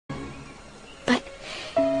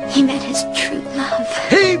He met his true love.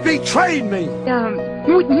 He betrayed me!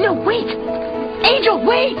 No, wait! Angel,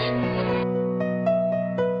 wait!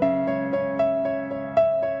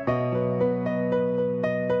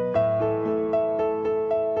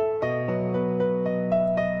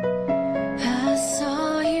 I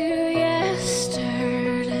saw you yesterday.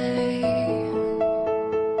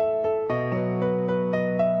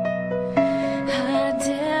 I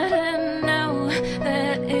didn't know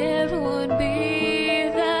that it would be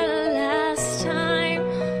the last time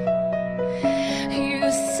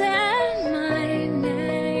you said my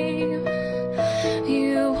name.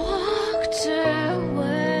 You walked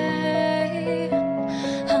away.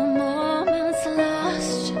 A moment's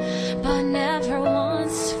lost, but never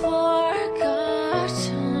once forgotten.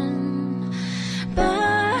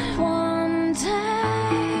 But one day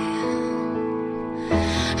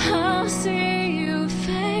I'll see you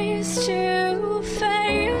face to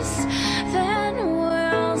face. Then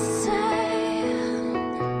we'll say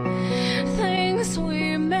things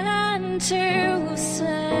we meant to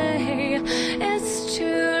say. It's too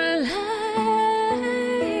late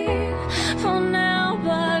for now,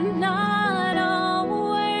 but not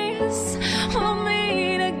always. We'll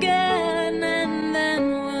meet again, and then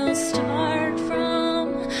we'll start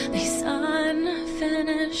from these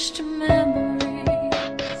unfinished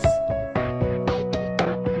memories.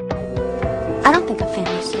 I don't think a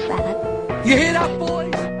family's so bad. You hear that,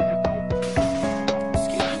 boys?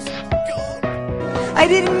 I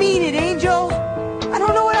didn't mean it, Angel. I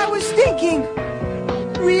don't know what I was thinking.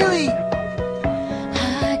 Really.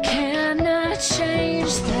 I cannot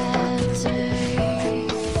change that day.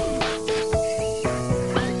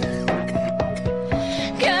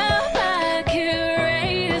 Go back,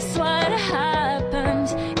 erase what happened.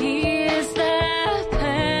 Ease the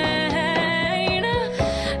pain.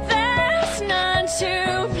 There's none to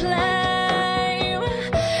blame.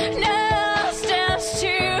 No steps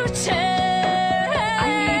to take. I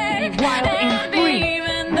need to be wild and free.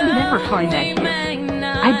 Even I'll never though find that we here. may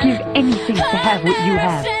I'd give anything to have what you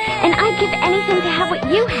have. And I'd give anything to have what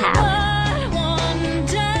you have. But one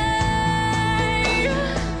day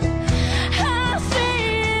I'll see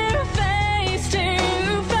you face to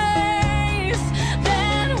face.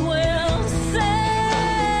 Then we'll say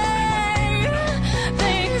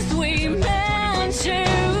things we meant to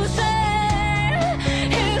say.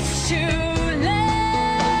 It's too late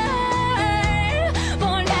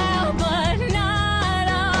for now, but not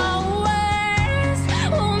always.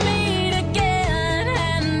 We'll meet again,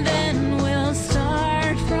 and then we'll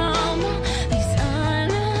start from these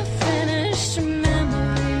unfinished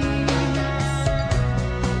memories.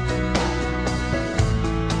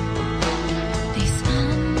 These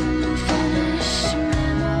unfinished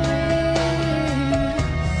memories.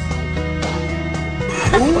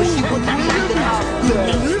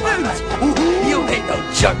 You ain't no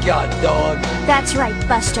junkyard dog. That's right,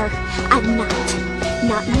 Buster. I'm not.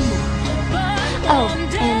 Not anymore. Oh,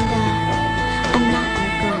 and,